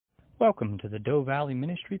Welcome to the Doe Valley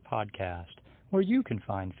Ministry Podcast, where you can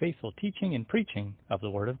find faithful teaching and preaching of the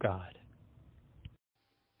Word of God.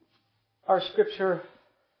 Our scripture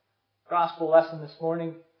gospel lesson this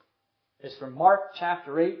morning is from Mark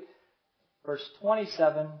chapter 8, verse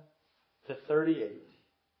 27 to 38.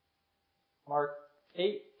 Mark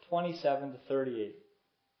 8, 27 to 38.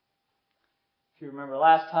 If you remember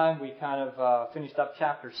last time, we kind of finished up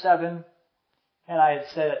chapter 7. And I had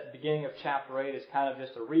said at the beginning of chapter 8 is kind of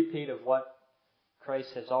just a repeat of what Christ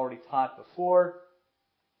has already taught before.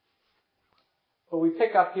 But we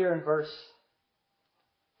pick up here in verse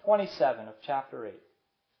 27 of chapter 8.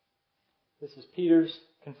 This is Peter's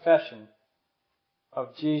confession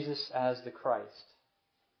of Jesus as the Christ.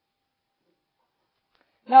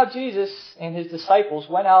 Now Jesus and his disciples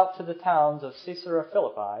went out to the towns of Caesarea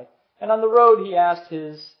Philippi, and on the road he asked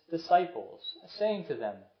his disciples, saying to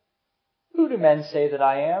them, "Who do men say that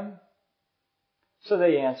I am?" So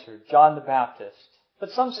they answered, "John the Baptist, but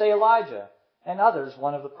some say Elijah, and others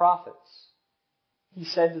one of the prophets." He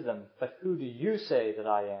said to them, "But who do you say that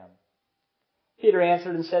I am?" Peter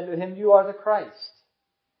answered and said to him, "You are the Christ."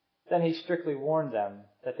 Then he strictly warned them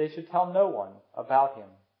that they should tell no one about him.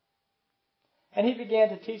 And he began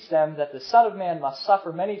to teach them that the Son of Man must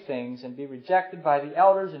suffer many things and be rejected by the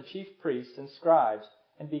elders and chief priests and scribes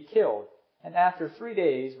and be killed, and after 3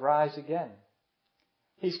 days rise again.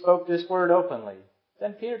 He spoke this word openly.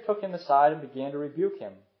 Then Peter took him aside and began to rebuke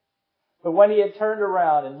him. But when he had turned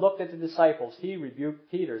around and looked at the disciples, he rebuked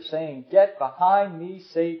Peter, saying, "Get behind me,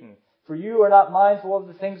 Satan, for you are not mindful of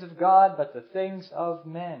the things of God, but the things of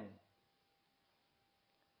men."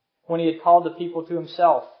 When he had called the people to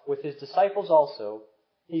himself, with his disciples also,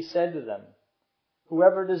 he said to them,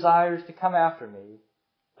 "Whoever desires to come after me,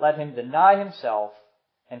 let him deny himself,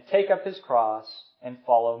 and take up his cross, and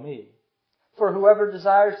follow me. For whoever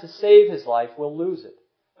desires to save his life will lose it,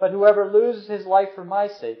 but whoever loses his life for my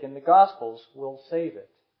sake and the gospel's will save it.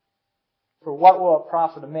 For what will it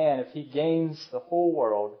profit a man if he gains the whole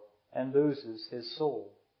world and loses his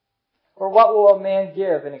soul? Or what will a man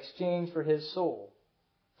give in exchange for his soul?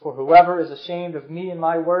 For whoever is ashamed of me and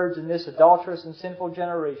my words in this adulterous and sinful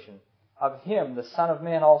generation, of him the Son of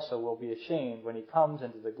Man also will be ashamed when he comes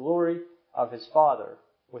into the glory of his Father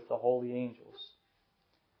with the holy angels."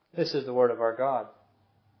 This is the word of our God.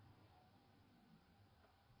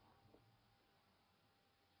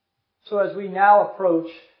 So as we now approach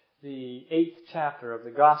the 8th chapter of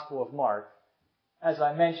the Gospel of Mark, as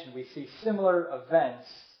I mentioned, we see similar events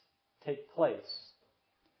take place.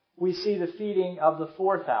 We see the feeding of the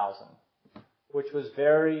 4,000, which was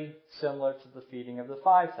very similar to the feeding of the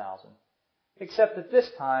 5,000, except that this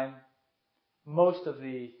time, most of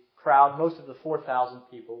the 4,000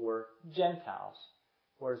 people were Gentiles,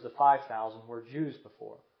 whereas the 5,000 were Jews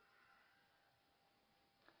before.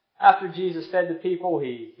 After Jesus fed the people,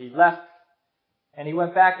 he left, and he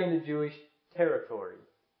went back into Jewish territory.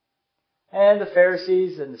 And the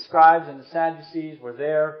Pharisees and the scribes and the Sadducees were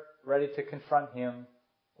there, ready to confront him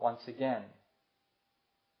once again.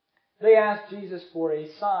 They asked Jesus for a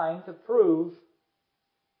sign to prove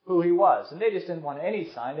who he was. And they just didn't want any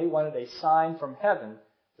sign. They wanted a sign from heaven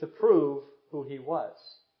to prove who he was.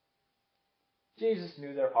 Jesus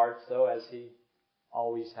knew their hearts, though, as he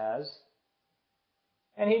always has.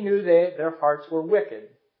 And he knew their hearts were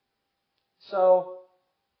wicked. So,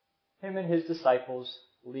 him and his disciples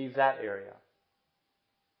leave that area.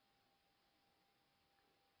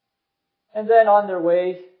 And then on their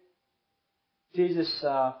way, Jesus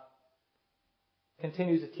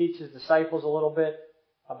continues to teach his disciples a little bit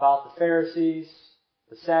about the Pharisees,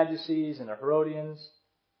 the Sadducees, and the Herodians.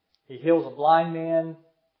 He heals a blind man.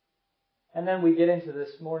 And then we get into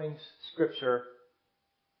this morning's scripture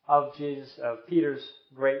of Peter's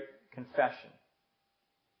great confession.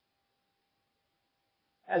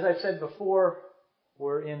 As I've said before,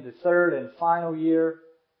 we're in the 3rd and final year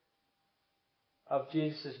of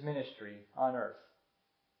Jesus' ministry on earth.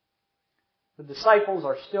 The disciples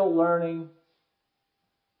are still learning,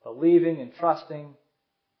 believing, and trusting,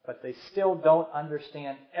 but they still don't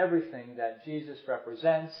understand everything that Jesus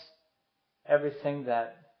represents, everything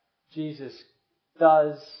that Jesus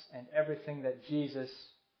does, and everything that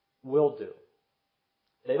Jesus will do.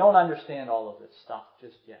 They don't understand all of this stuff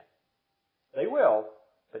just yet. They will,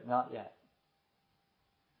 but not yet.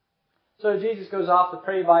 So Jesus goes off to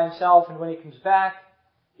pray by himself, and when he comes back,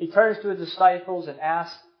 he turns to his disciples and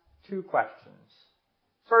asks 2 questions.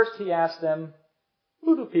 First, he asks them,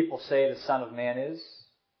 "Who do people say the Son of Man is?"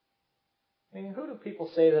 Meaning, who do people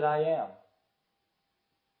say that I am?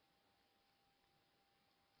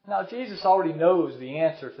 Now, Jesus already knows the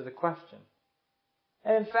answer to the question.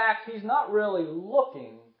 And in fact, he's not really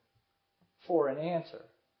looking for an answer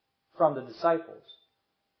from the disciples.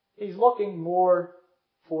 He's looking more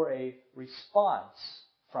for a response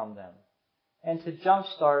from them and to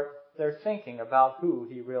jumpstart their thinking about who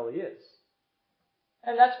he really is.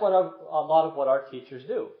 And that's what a lot of what our teachers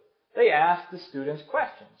do. They ask the students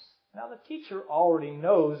questions. Now the teacher already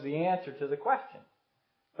knows the answer to the question,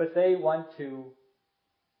 but they want to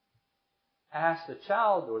ask the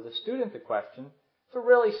child or the student the question to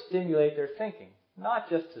really stimulate their thinking, not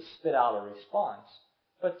just to spit out a response,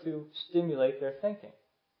 but to stimulate their thinking.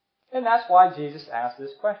 And that's why Jesus asked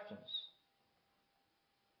these questions.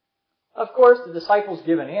 Of course, the disciples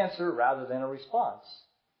give an answer rather than a response.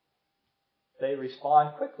 They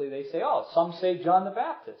respond quickly. They say, some say John the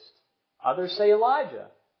Baptist. Others say Elijah.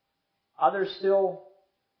 Others still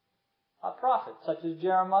a prophet, such as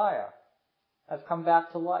Jeremiah, has come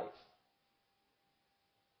back to life.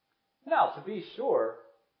 Now, to be sure,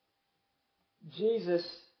 Jesus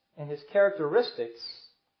and his characteristics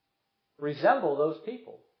resemble those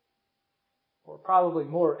people. Or probably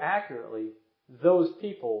more accurately, those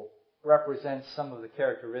people represent some of the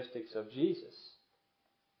characteristics of Jesus.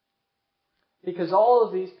 Because all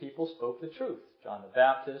of these people spoke the truth. John the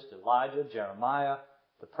Baptist, Elijah, Jeremiah,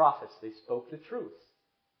 the prophets, they spoke the truth.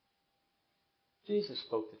 Jesus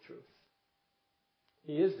spoke the truth.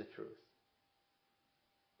 He is the truth.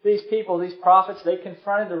 These people, these prophets, they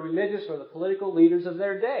confronted the religious or the political leaders of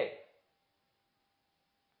their day.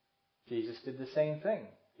 Jesus did the same thing.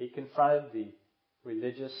 He confronted the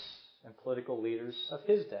religious and political leaders of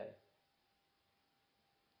his day.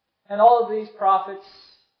 And all of these prophets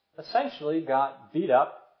essentially got beat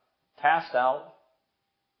up, cast out,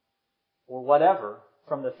 or whatever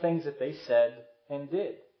from the things that they said and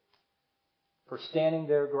did, for standing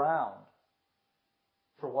their ground,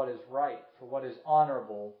 for what is right, for what is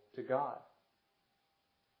honorable to God.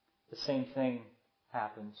 The same thing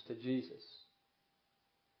happens to Jesus.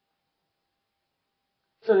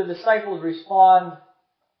 So the disciples respond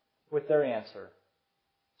with their answer.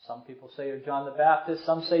 Some people say you're John the Baptist,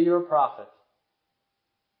 some say you're a prophet.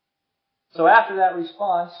 So after that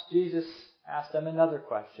response, Jesus asked them another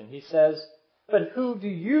question. He says, "But who do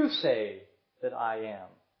you say that I am?"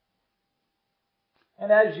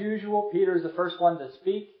 And as usual, Peter is the first one to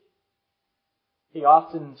speak. He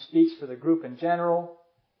often speaks for the group in general.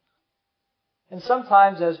 And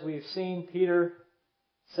sometimes, as we've seen, Peter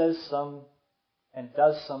says some and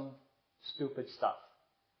does some stupid stuff.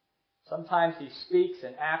 Sometimes he speaks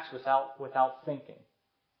and acts without thinking.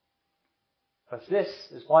 But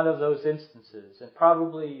this is one of those instances, and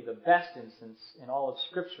probably the best instance in all of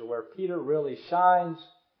Scripture, where Peter really shines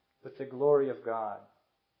with the glory of God.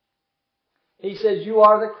 He says, "You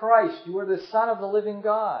are the Christ. You are the Son of the living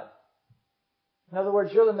God." In other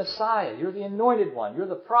words, you're the Messiah. You're the anointed one. You're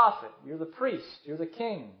the prophet. You're the priest. You're the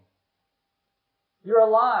king. You're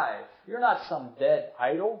alive. You're not some dead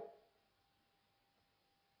idol.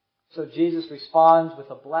 So Jesus responds with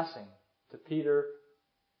a blessing to Peter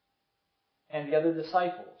and the other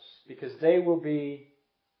disciples, because they will be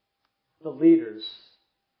the leaders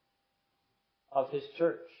of his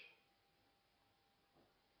church.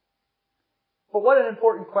 But what an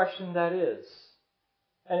important question that is.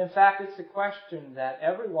 And in fact, it's a question that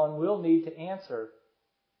everyone will need to answer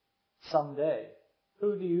someday.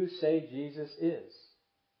 Who do you say Jesus is?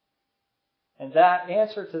 And that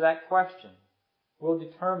answer to that question will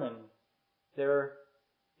determine their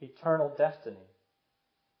eternal destiny.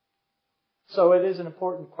 So it is an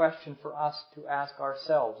important question for us to ask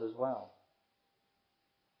ourselves as well.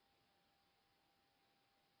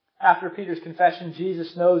 After Peter's confession,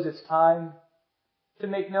 Jesus knows it's time to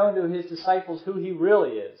make known to his disciples who he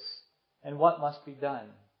really is and what must be done.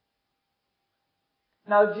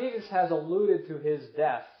 Now, Jesus has alluded to his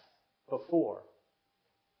death before,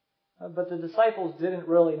 but the disciples didn't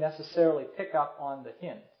really necessarily pick up on the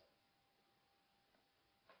hint.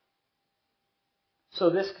 So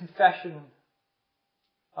this confession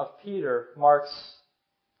of Peter marks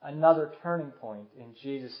another turning point in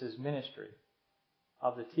Jesus' ministry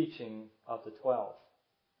of the teaching of the 12.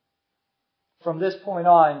 From this point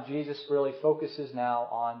on, Jesus really focuses now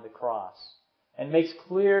on the cross and makes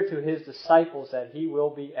clear to his disciples that he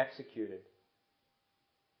will be executed.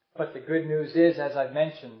 But the good news is, as I've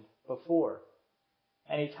mentioned before,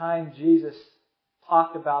 anytime Jesus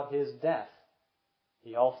talked about his death,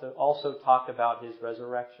 he also talked about his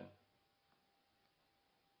resurrection.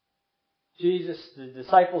 The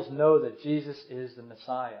disciples know that Jesus is the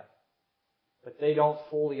Messiah, but they don't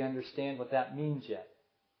fully understand what that means yet.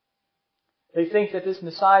 They think that this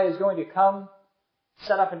Messiah is going to come,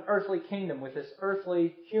 set up an earthly kingdom with this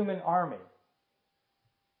earthly human army.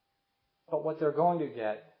 But what they're going to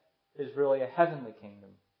get is really a heavenly kingdom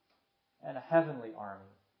and a heavenly army.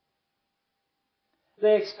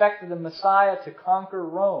 They expected the Messiah to conquer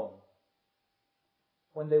Rome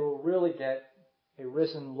when they will really get a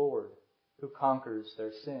risen Lord who conquers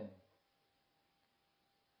their sin.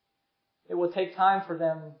 It will take time for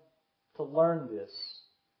them to learn this.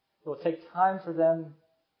 It will take time for them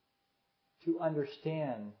to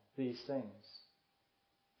understand these things.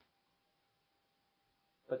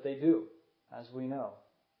 But they do, as we know.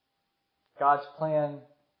 God's plan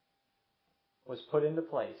was put into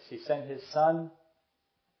place. He sent His Son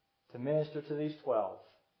to minister to these 12,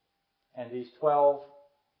 and these 12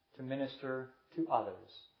 to minister to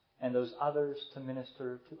others, and those others to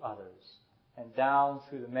minister to others. And down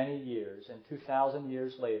through the many years, and 2,000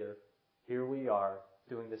 years later, here we are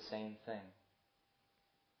doing the same thing.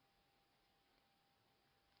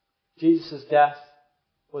 Jesus' death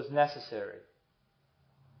was necessary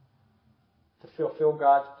to fulfill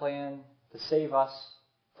God's plan to save us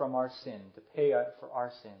from our sin, to pay for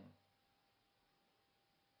our sin.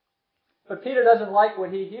 But Peter doesn't like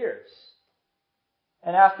what he hears.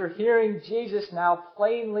 And after hearing Jesus now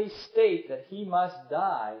plainly state that he must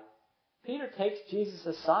die, Peter takes Jesus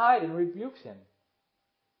aside and rebukes him.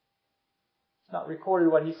 It's not recorded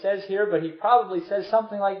what he says here, but he probably says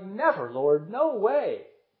something like, "Never, Lord, no way.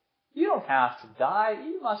 You don't have to die.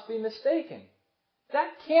 You must be mistaken.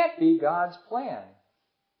 That can't be God's plan."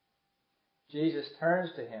 Jesus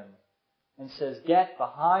turns to him and says, "Get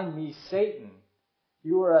behind me, Satan.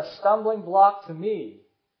 You are a stumbling block to me.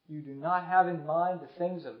 You do not have in mind the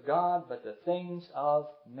things of God, but the things of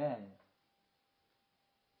men."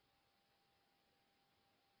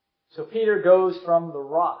 So Peter goes from the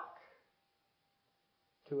rock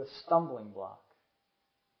to a stumbling block,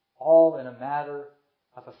 all in a matter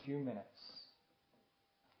of a few minutes.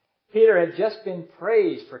 Peter had just been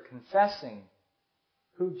praised for confessing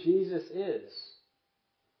who Jesus is,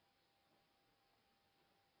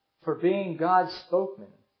 for being God's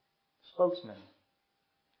spokesman.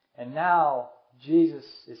 And now Jesus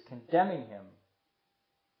is condemning him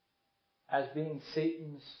as being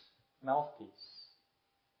Satan's mouthpiece.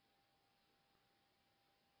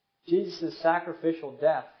 Jesus' sacrificial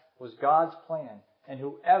death was God's plan, and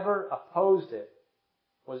whoever opposed it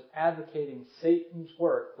was advocating Satan's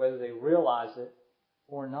work, whether they realize it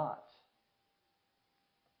or not.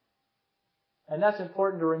 And that's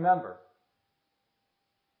important to remember.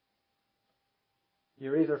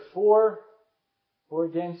 You're either for or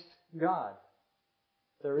against God.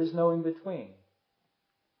 There is no in between.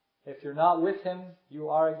 If you're not with Him, you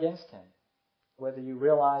are against Him, whether you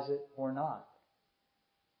realize it or not.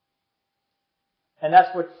 And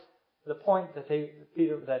that's what the point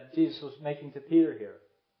that Jesus was making to Peter here.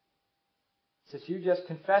 He says, "You just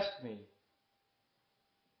confessed me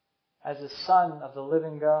as the Son of the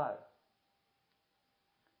living God.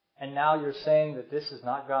 And now you're saying that this is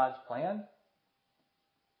not God's plan?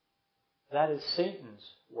 That is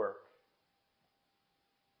Satan's work."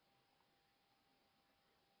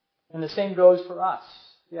 And the same goes for us.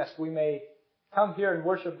 Yes, we may come here and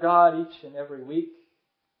worship God each and every week,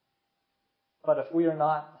 but if we are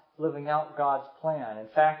not living out God's plan, in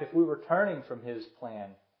fact, if we were turning from His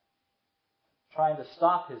plan, trying to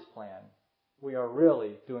stop His plan, we are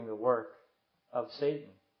really doing the work of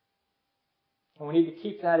Satan. And we need to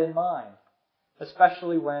keep that in mind,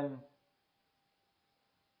 especially when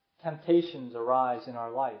temptations arise in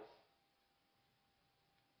our life.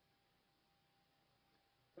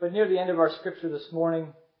 But near the end of our scripture this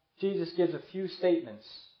morning, Jesus gives a few statements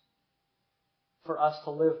for us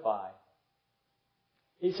to live by.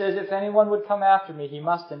 He says, "If anyone would come after me, he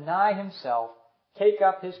must deny himself, take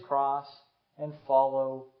up his cross, and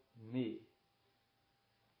follow me."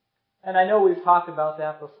 And I know we've talked about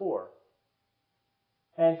that before.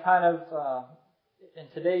 And kind of, in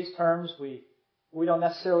today's terms, we don't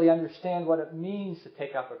necessarily understand what it means to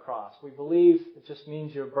take up a cross. We believe it just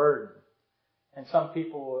means your burden. And some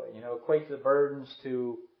people, equate the burdens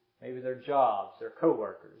to maybe their jobs, their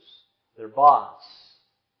coworkers, their boss,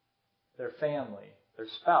 their family, their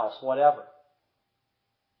spouse, whatever.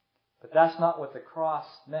 But that's not what the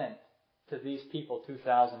cross meant to these people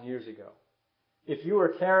 2,000 years ago. If you were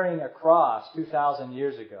carrying a cross 2,000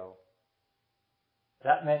 years ago,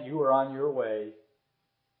 that meant you were on your way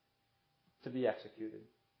to be executed.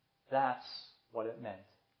 That's what it meant.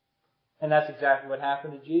 And that's exactly what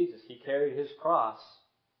happened to Jesus. He carried His cross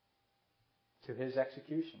to His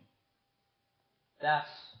execution. That's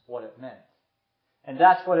what it meant. And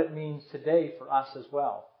that's what it means today for us as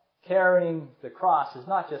well. Carrying the cross is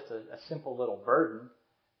not just a simple little burden,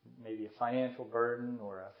 maybe a financial burden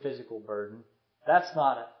or a physical burden. That's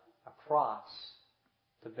not a cross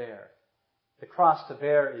to bear. The cross to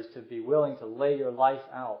bear is to be willing to lay your life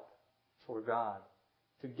out for God,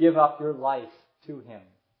 to give up your life to Him.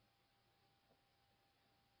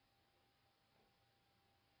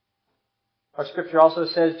 Our scripture also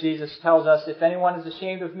says, Jesus tells us, if anyone is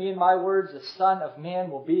ashamed of me and my words, the Son of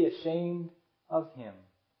Man will be ashamed of him.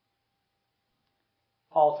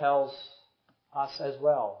 Paul tells us as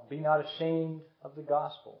well, be not ashamed of the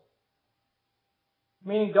gospel.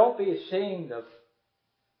 Meaning, don't be ashamed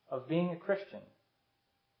of being a Christian.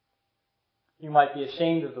 You might be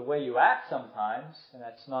ashamed of the way you act sometimes, and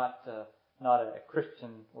that's not a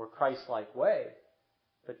Christian or Christ-like way.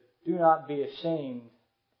 But do not be ashamed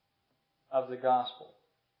of the gospel.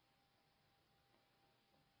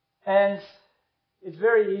 And it's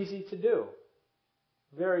very easy to do.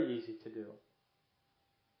 Very easy to do.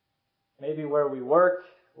 Maybe where we work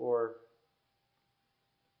or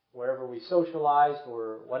wherever we socialize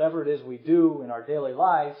or whatever it is we do in our daily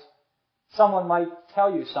lives, someone might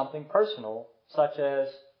tell you something personal, such as,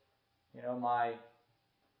 my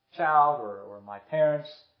child or my parents,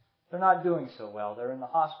 they're not doing so well. They're in the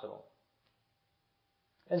hospital.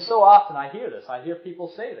 And so often I hear this. I hear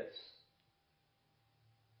people say this.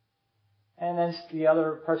 And then the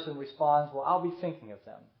other person responds, well, I'll be thinking of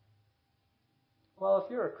them. Well,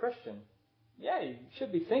 if you're a Christian, yeah, you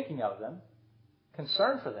should be thinking of them,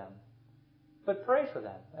 concerned for them, but pray for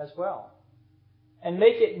them as well. And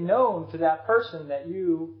make it known to that person that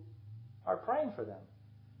you are praying for them.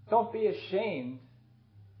 Don't be ashamed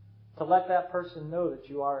to let that person know that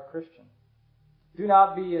you are a Christian. Do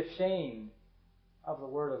not be ashamed of the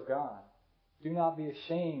Word of God. Do not be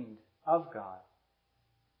ashamed of God.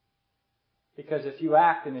 Because if you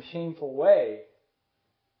act in a shameful way,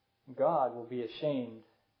 God will be ashamed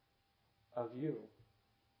of you.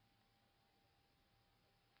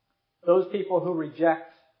 Those people who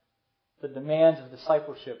reject the demands of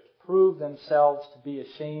discipleship prove themselves to be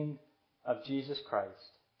ashamed of Jesus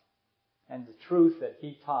Christ and the truth that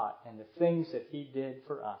He taught and the things that He did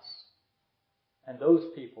for us. And those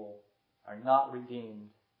people are not redeemed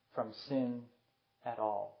from sin at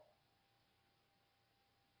all.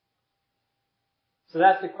 So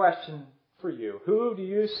that's the question for you. Who do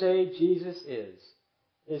you say Jesus is?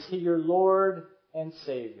 Is He your Lord and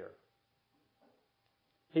Savior?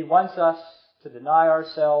 He wants us to deny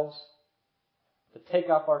ourselves, to take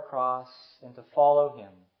up our cross, and to follow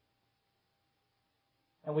Him.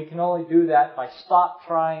 And we can only do that by stop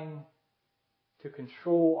trying to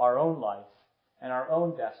control our own life and our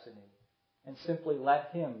own destiny, and simply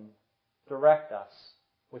let Him direct us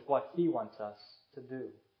with what He wants us to do.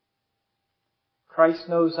 Christ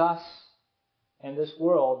knows us and this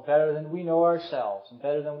world better than we know ourselves, and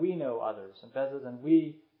better than we know others, and better than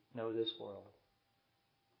we know this world.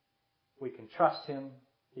 We can trust Him.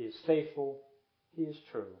 He is faithful. He is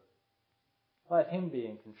true. Let Him be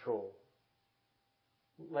in control.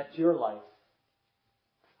 Let your life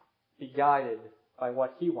be guided by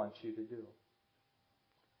what He wants you to do.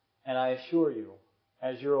 And I assure you,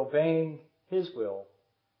 as you're obeying His will,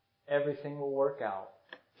 everything will work out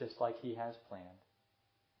just like He has planned.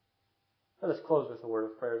 Let us close with a word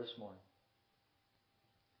of prayer this morning.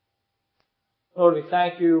 Lord, we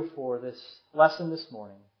thank You for this lesson this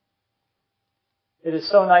morning. It is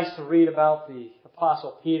so nice to read about the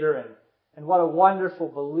Apostle Peter and what a wonderful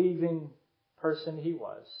believing person he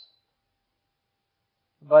was.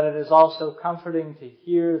 But it is also comforting to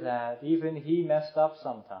hear that even he messed up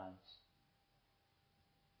sometimes.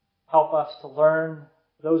 Help us to learn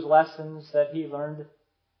those lessons that he learned.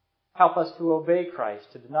 Help us to obey Christ,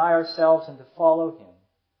 to deny ourselves and to follow Him.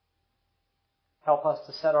 Help us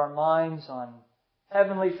to set our minds on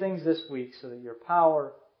heavenly things this week so that Your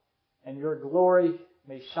power and Your glory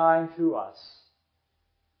may shine through us.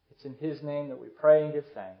 It's in His name that we pray and give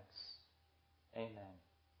thanks. Amen.